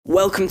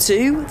Welcome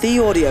to The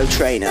Audio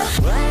Trainer,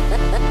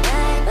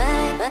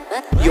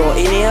 your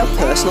in-ear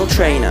personal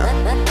trainer.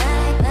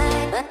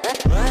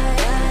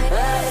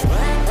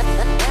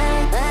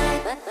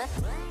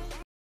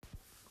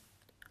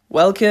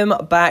 Welcome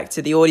back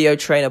to The Audio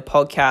Trainer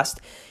podcast.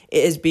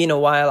 It has been a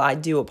while. I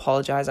do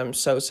apologize. I'm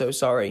so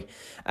sorry.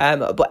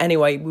 But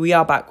anyway, we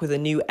are back with a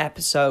new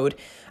episode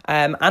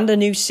and a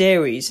new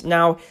series.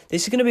 Now,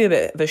 this is going to be a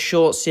bit of a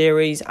short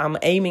series. I'm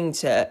aiming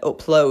to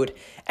upload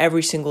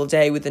every single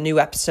day with a new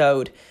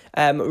episode.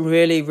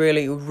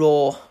 Really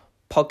raw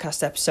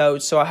podcast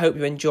episodes. So I hope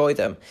you enjoy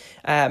them.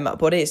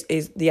 But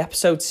the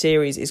episode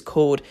series is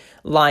called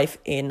Life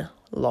in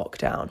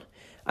Lockdown.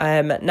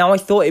 Now, I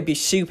thought it'd be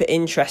super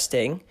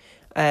interesting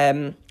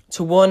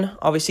to one,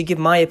 obviously give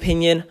my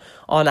opinion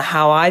on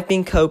how I've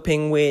been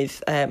coping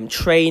with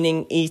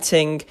training,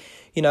 eating,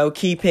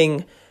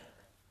 keeping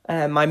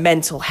my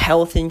mental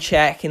health in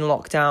check in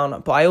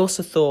lockdown. But I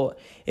also thought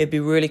it'd be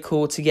really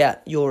cool to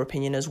get your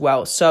opinion as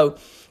well. So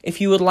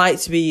if you would like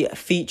to be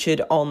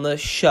featured on the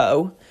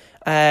show,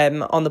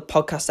 on the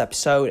podcast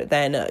episode,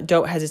 then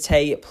don't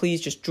hesitate.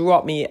 Please just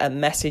drop me a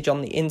message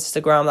on the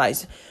Instagram. That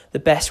is the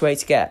best way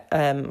to get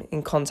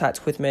in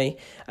contact with me,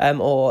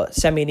 or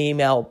send me an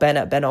email,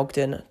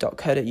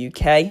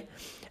 ben@benogden.co.uk,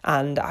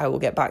 and I will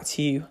get back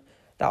to you.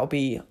 That'll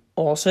be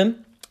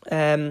awesome.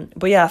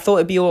 But yeah, I thought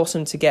it'd be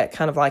awesome to get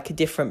kind of like a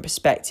different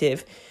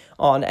perspective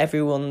on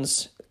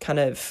everyone's kind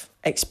of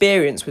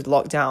experience with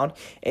lockdown.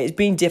 It's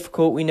been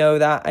difficult, we know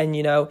that, and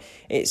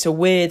it's a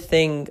weird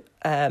thing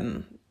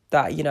that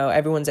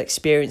everyone's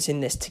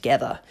experiencing this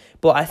together.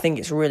 But I think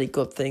it's a really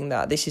good thing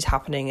that this is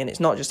happening, and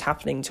it's not just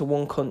happening to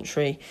one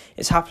country,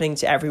 it's happening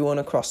to everyone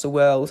across the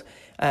world.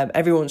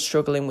 Everyone's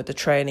struggling with the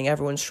training,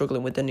 everyone's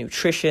struggling with the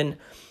nutrition,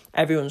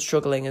 everyone's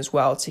struggling as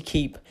well to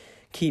keep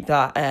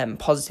that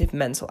positive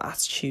mental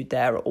attitude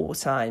there at all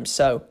times.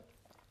 So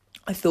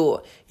I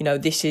thought,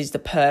 this is the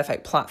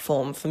perfect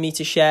platform for me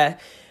to share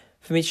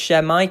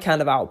my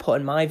kind of output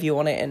and my view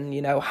on it, and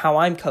how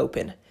I'm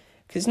coping.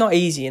 Because it's not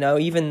easy,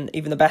 even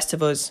the best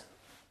of us,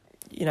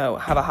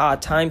 have a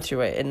hard time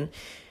through it. And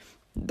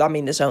I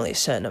mean, there's only a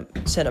certain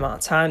amount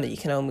of time that you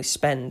can only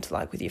spend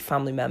like with your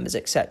family members,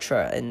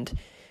 etc. And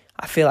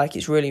I feel like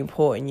it's really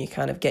important you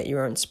kind of get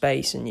your own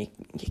space and you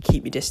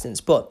keep your distance.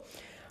 But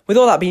with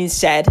all that being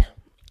said,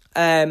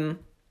 today's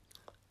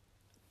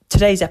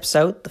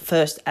episode, the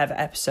first ever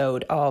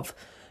episode of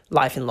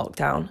Life in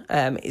Lockdown,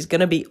 is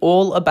going to be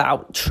all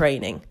about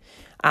training.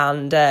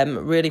 And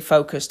really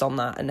focused on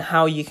that and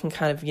how you can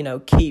kind of,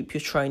 keep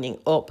your training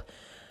up,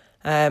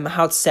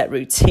 how to set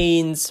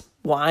routines,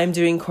 what I'm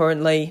doing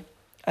currently.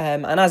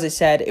 And as I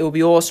said, it would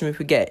be awesome if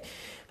we get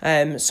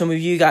some of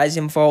you guys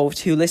involved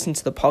who listen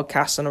to the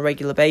podcast on a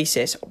regular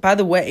basis. By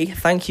the way,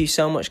 thank you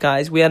so much,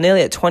 guys. We are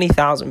nearly at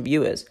 20,000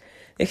 viewers.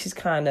 This is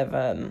kind of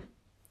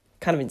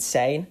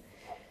insane.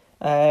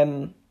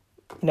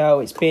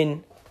 It's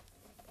been,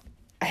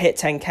 I hit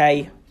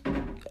 10K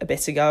a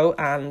bit ago,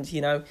 and,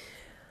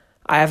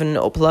 I haven't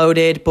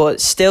uploaded,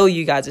 but still,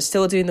 you guys are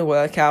still doing the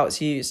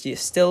workouts. You're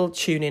still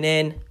tuning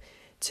in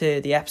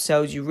to the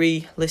episodes. You're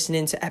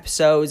re-listening to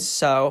episodes.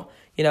 So,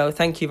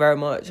 thank you very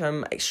much.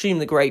 I'm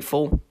extremely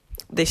grateful.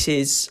 This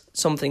is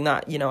something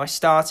that, I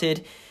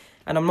started,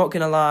 and I'm not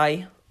going to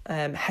lie,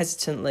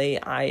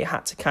 hesitantly, I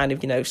had to kind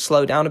of,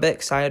 slow down a bit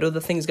because I had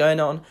other things going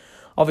on.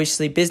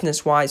 Obviously,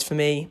 business-wise for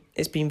me,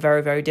 it's been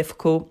very, very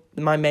difficult.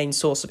 My main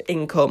source of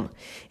income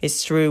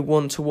is through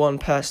one-to-one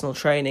personal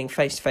training,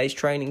 face-to-face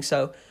training.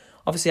 So,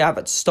 obviously, I've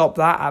had to stop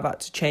that. I've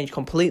had to change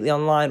completely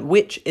online,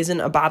 which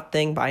isn't a bad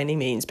thing by any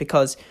means,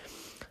 because,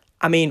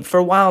 for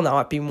a while now,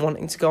 I've been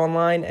wanting to go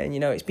online, and,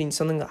 it's been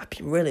something that I've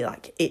been really,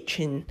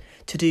 itching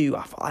to do.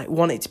 I've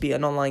wanted to be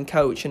an online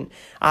coach, and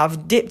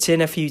I've dipped in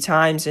a few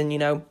times, and,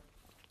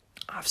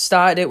 I've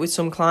started it with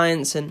some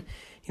clients, and,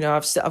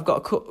 I've got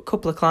a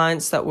couple of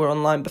clients that were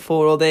online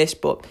before all this,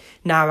 but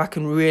now I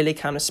can really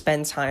kind of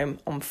spend time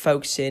on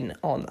focusing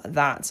on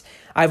that.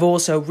 I've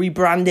also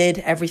rebranded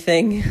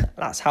everything.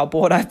 That's how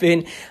bored I've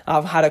been.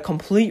 I've had a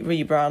complete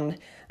rebrand,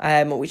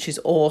 which is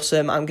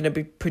awesome. I'm going to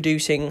be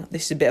producing,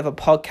 this is a bit of a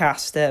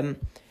podcast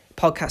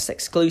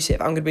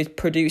exclusive. I'm going to be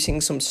producing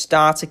some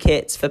starter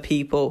kits for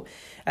people.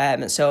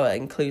 So it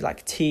include like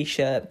a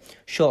t-shirt,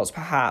 shorts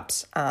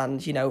perhaps,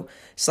 and,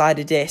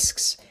 slider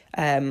discs,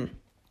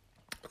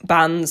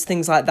 bands,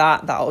 things like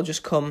that. That'll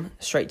just come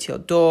straight to your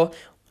door.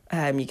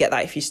 You get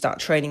that if you start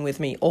training with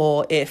me,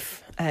 or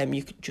if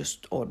you could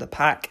just order the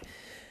pack.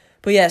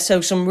 But yeah,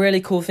 so some really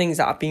cool things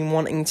that I've been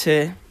wanting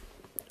to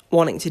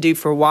do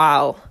for a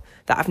while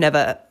that I've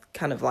never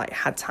kind of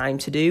had time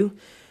to do.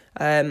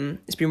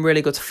 It's been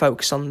really good to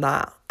focus on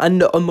that.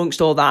 And amongst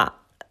all that,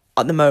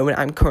 at the moment,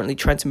 I'm currently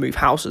trying to move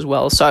house as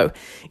well. So,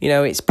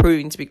 it's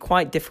proving to be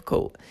quite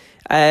difficult.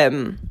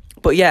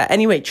 But yeah,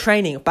 anyway,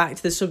 training, back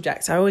to the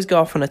subject. I always go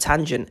off on a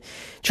tangent.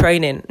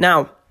 Training.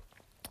 Now,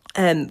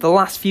 the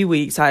last few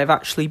weeks, I've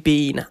actually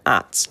been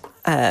at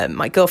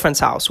my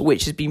girlfriend's house,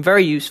 which has been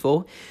very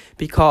useful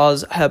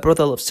because her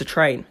brother loves to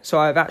train. So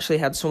I've actually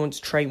had someone to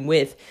train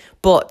with.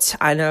 But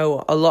I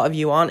know a lot of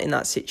you aren't in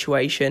that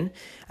situation.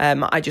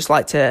 I just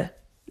like to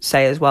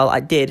say as well,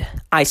 I did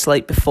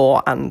isolate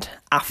before and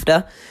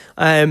after.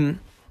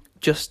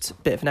 Just a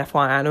bit of an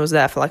FYI, and I was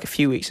there for like a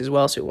few weeks as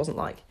well, so it wasn't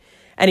like...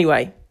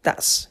 Anyway,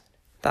 that's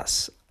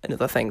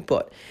another thing.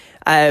 But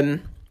I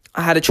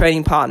had a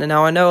training partner.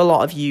 Now, I know a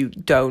lot of you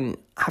don't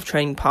have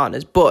training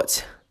partners,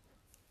 but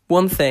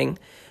one thing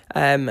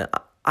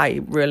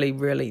I really,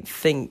 really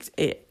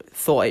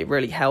thought it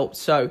really helped.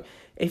 So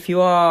if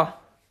you are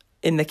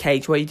in the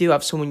cage where you do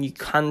have someone you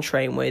can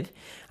train with,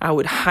 I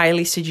would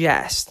highly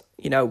suggest,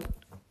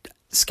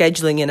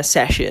 scheduling in a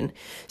session,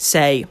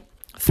 say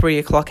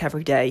 3:00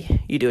 every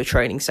day, you do a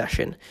training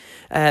session.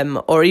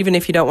 Or even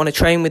if you don't want to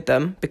train with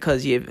them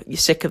because you're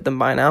sick of them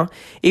by now,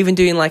 even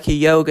doing like a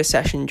yoga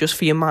session just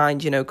for your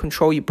mind,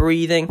 control your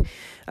breathing,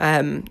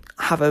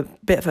 have a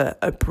bit of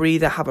a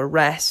breather, have a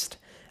rest,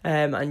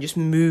 and just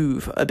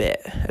move a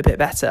bit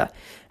better,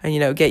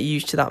 and get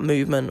used to that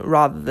movement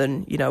rather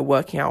than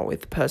working out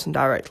with the person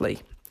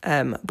directly.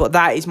 But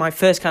that is my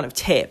first kind of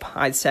tip,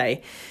 I'd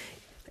say,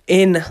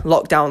 in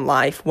lockdown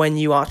life when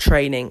you are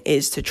training,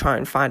 is to try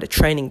and find a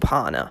training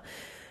partner.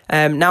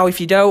 Now,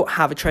 if you don't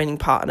have a training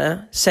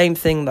partner, same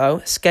thing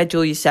though,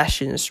 schedule your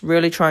sessions,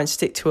 really try and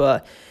stick to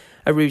a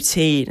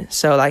routine.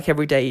 So like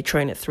every day you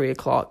train at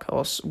 3:00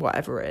 or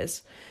whatever it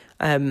is.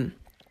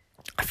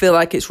 I feel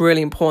like it's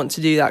really important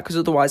to do that, because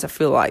otherwise I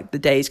feel like the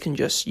days can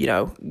just,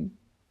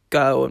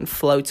 go and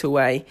float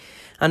away.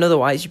 And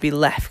otherwise you'd be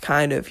left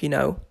kind of,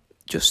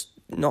 just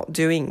not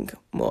doing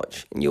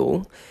much. And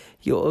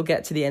you'll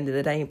get to the end of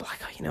the day and be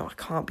like, I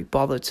can't be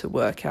bothered to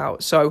work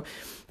out. So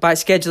by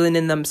scheduling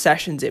in them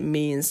sessions, it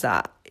means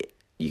that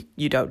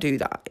you don't do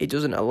that. It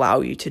doesn't allow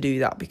you to do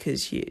that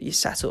because you're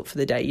set up for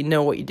the day. You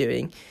know what you're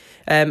doing.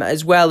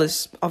 As well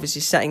as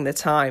obviously setting the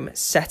time,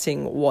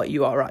 setting what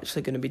you are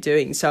actually going to be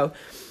doing. So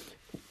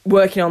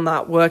working on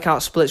that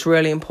workout split's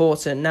really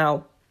important.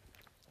 Now,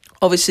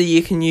 obviously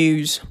you can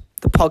use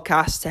the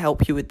podcast to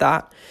help you with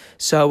that.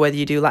 So whether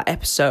you do like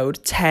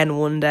episode 10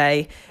 one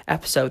day,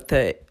 episode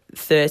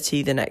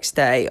 30 the next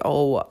day,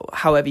 or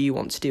however you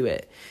want to do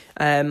it.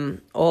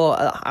 Or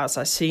as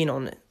I've seen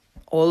on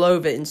all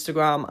over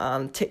Instagram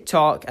and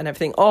TikTok and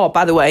everything. Oh,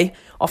 by the way,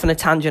 off on a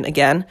tangent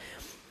again.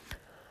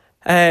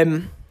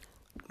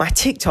 My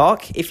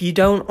TikTok, if you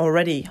don't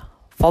already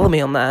follow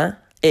me on there,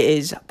 it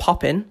is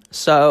popping.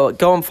 So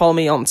go and follow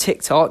me on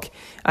TikTok.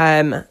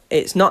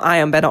 It's not I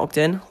am Ben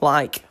Ogden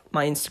like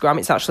my Instagram.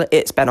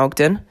 It's Ben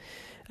Ogden.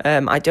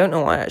 I don't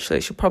know why actually. I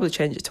should probably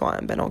change it to I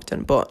am Ben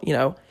Ogden, but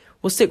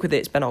we'll stick with it.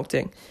 It's Ben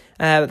Ogden.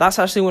 That's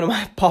actually one of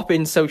my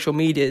pop-in social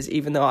medias,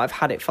 even though I've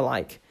had it for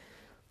like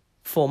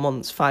 5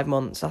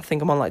 months. I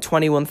think I'm on like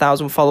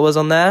 21,000 followers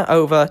on there,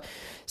 over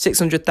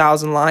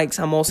 600,000 likes.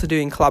 I'm also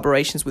doing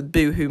collaborations with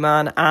Boohoo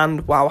Man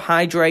and Wow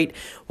Hydrate.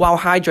 Wow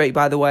Hydrate,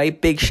 by the way,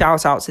 big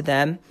shout out to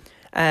them.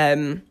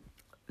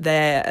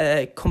 They're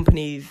a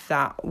company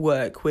that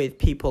work with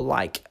people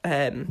like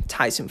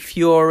Tyson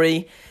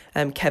Fury,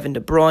 Kevin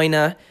De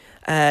Bruyne,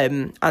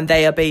 and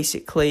they are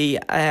basically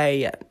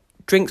a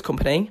drinks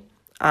company,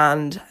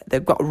 and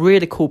they've got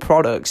really cool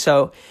products.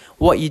 So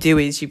what you do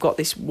is you've got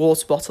this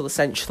water bottle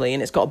essentially,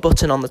 and it's got a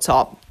button on the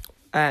top,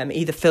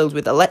 either filled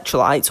with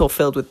electrolytes or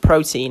filled with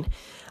protein,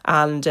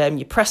 and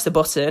you press the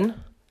button.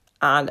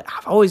 And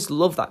I've always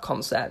loved that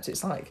concept.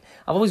 It's like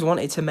I've always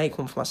wanted to make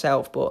one for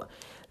myself, but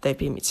they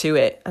beat me to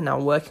it, and now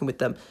I'm working with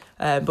them.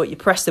 But you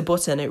press the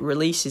button, it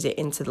releases it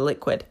into the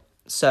liquid.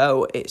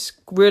 So it's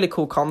really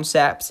cool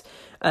concept.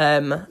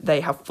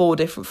 They have 4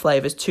 different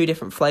flavours, 2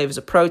 different flavours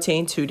of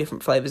protein, 2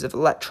 different flavours of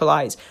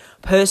electrolytes.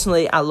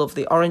 Personally, I love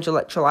the orange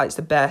electrolytes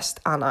the best,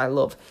 and I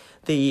love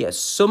the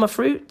summer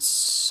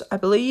fruits, I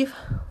believe,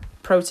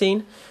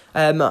 protein.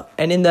 And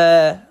in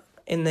the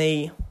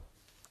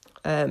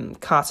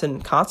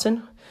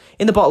carton,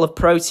 in the bottle of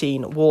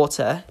protein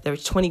water, there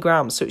is 20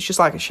 grams, so it's just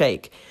like a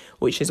shake,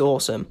 which is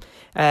awesome.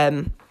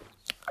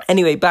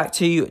 Anyway, back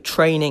to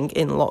training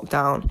in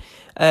lockdown.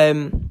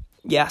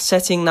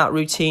 Setting that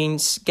routine,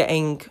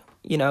 getting,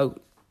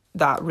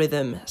 that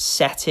rhythm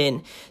set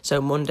in.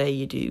 So Monday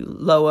you do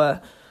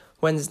lower,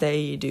 Wednesday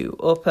you do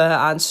upper,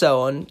 and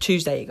so on.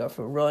 Tuesday you go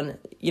for a run.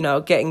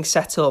 Getting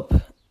set up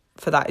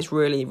for that is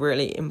really,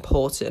 really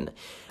important.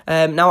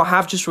 Now I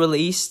have just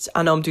released,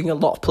 I know I'm doing a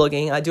lot of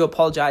plugging. I do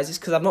apologise. It's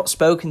because I've not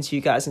spoken to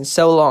you guys in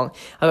so long.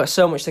 I've got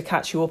so much to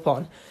catch you up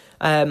on.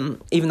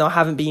 Even though I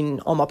haven't been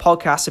on my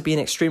podcast, I've been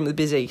extremely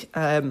busy.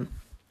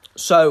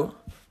 So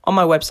on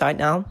my website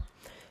now,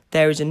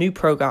 there is a new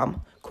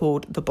program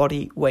called the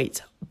Body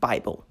Weight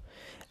Bible.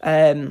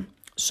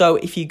 So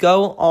if you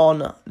go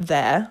on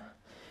there,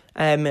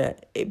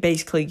 it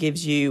basically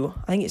gives you,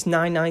 I think it's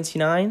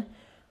 $9.99.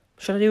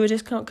 Should I do a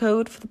discount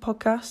code for the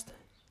podcast?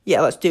 Yeah,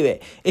 let's do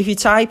it. If you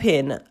type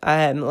in,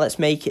 let's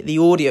make it the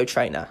audio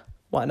trainer.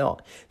 Why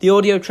not? The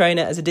audio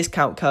trainer as a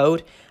discount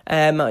code,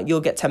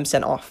 you'll get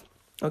 10% off.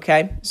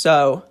 Okay,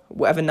 so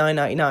whatever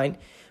 $9.99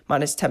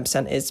 minus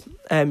 10% is,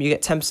 you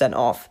get 10%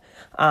 off.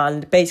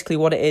 And basically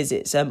what it is,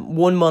 it's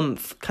 1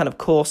 month kind of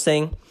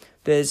coursing.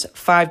 There's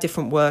 5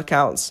 different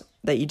workouts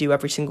that you do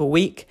every single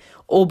week,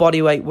 all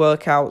bodyweight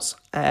workouts,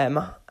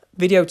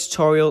 video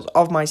tutorials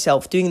of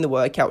myself doing the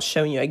workouts,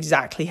 showing you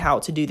exactly how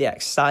to do the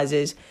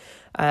exercises.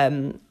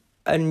 And,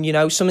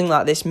 something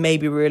like this may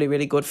be really,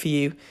 really good for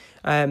you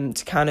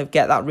to kind of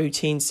get that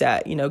routine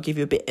set, give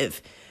you a bit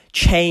of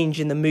change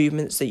in the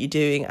movements that you're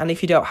doing. And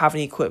if you don't have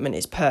any equipment,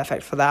 it's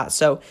perfect for that.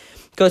 So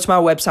go to my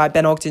website,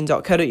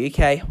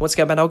 benogden.co.uk. Once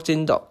again,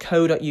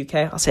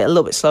 benogden.co.uk. I'll say it a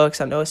little bit slower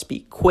because I know I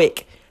speak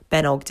quick.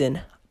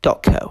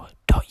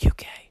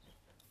 benogden.co.uk.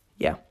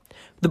 Yeah.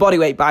 The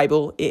Bodyweight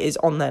Bible, it is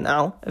on there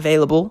now,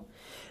 available.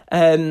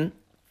 Something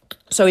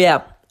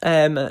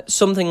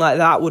like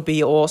that would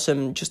be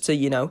awesome just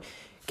to,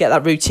 get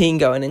that routine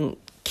going and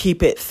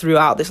keep it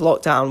throughout this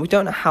lockdown. We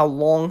don't know how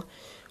long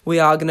we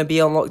are going to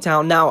be on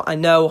lockdown. Now, I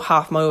know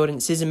half my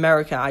audience is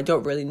America. I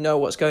don't really know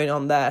what's going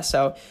on there.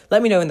 So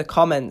let me know in the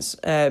comments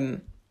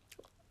down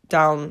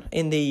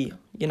in the,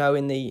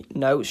 in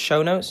the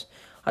show notes.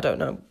 I don't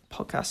know,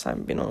 podcasts, I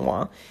haven't been on a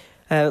while.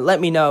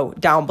 Let me know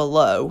down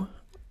below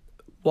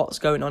what's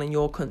going on in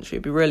your country.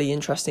 It'd be really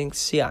interesting to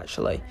see,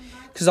 actually.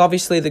 Because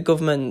obviously the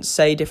government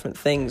say different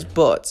things,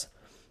 but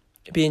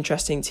it'd be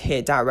interesting to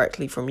hear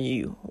directly from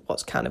you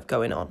what's kind of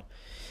going on.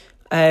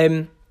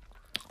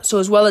 So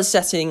as well as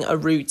setting a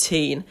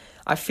routine,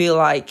 I feel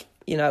like,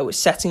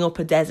 setting up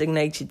a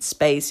designated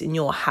space in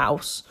your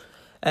house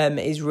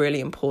is really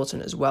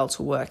important as well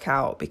to work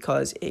out,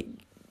 because it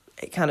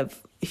kind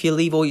of, if you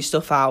leave all your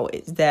stuff out,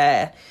 it's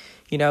there.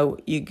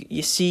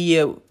 You see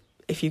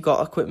if you've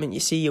got equipment, you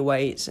see your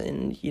weights,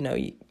 and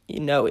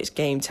it's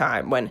game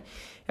time when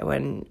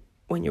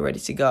you're ready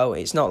to go.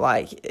 It's not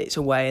like it's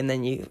away and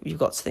then you've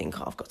got to think,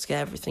 I've got to get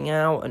everything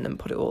out and then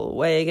put it all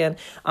away again.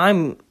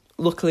 I'm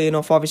luckily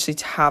enough, obviously,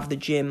 to have the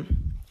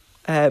gym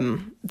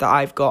that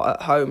I've got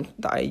at home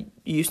that I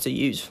used to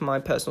use for my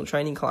personal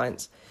training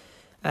clients.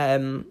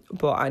 But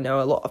I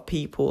know a lot of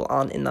people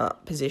aren't in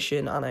that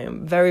position, and I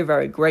am very,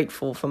 very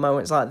grateful for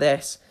moments like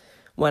this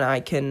when I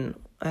can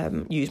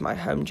use my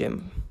home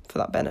gym for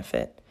that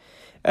benefit.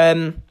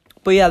 But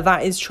yeah,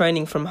 that is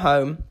training from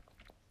home.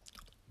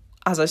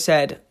 As I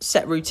said,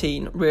 set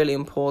routine, really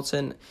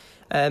important.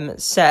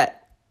 Set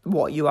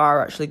what you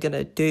are actually going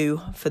to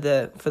do for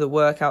the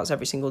workouts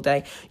every single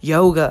day.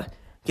 Yoga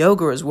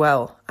as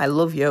well. I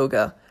love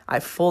yoga.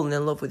 I've fallen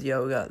in love with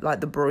yoga, like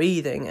the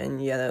breathing,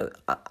 and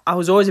I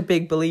was always a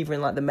big believer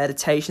in like the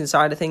meditation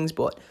side of things,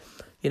 but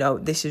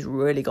this has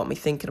really got me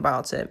thinking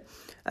about it.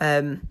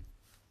 I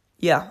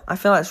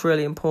feel like it's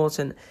really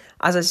important.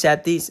 As I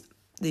said, these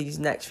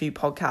next few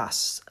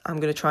podcasts I'm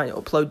going to try and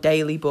upload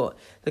daily, but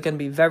they're going to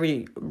be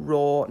very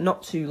raw,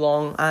 not too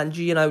long, and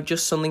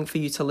just something for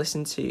you to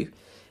listen to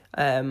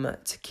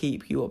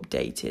keep you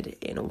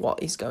updated in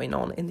what is going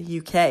on in the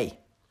UK.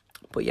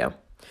 But yeah,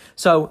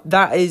 so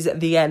that is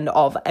the end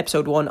of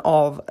episode 1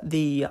 of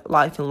the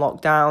Life in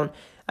Lockdown.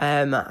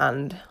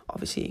 And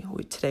obviously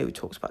today we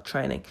talked about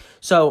training.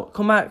 So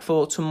come back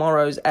for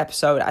tomorrow's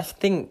episode. I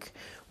think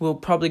we'll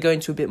probably go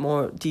into a bit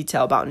more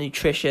detail about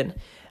nutrition.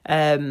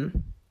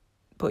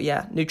 But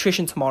yeah,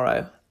 nutrition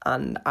tomorrow,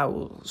 and I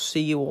will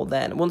see you all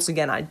then. Once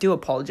again, I do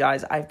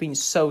apologise. I've been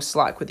so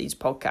slack with these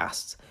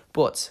podcasts,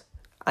 but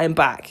I'm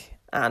back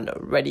and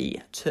ready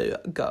to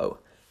go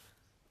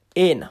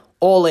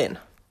all in.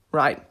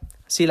 Right.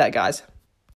 See you later, guys.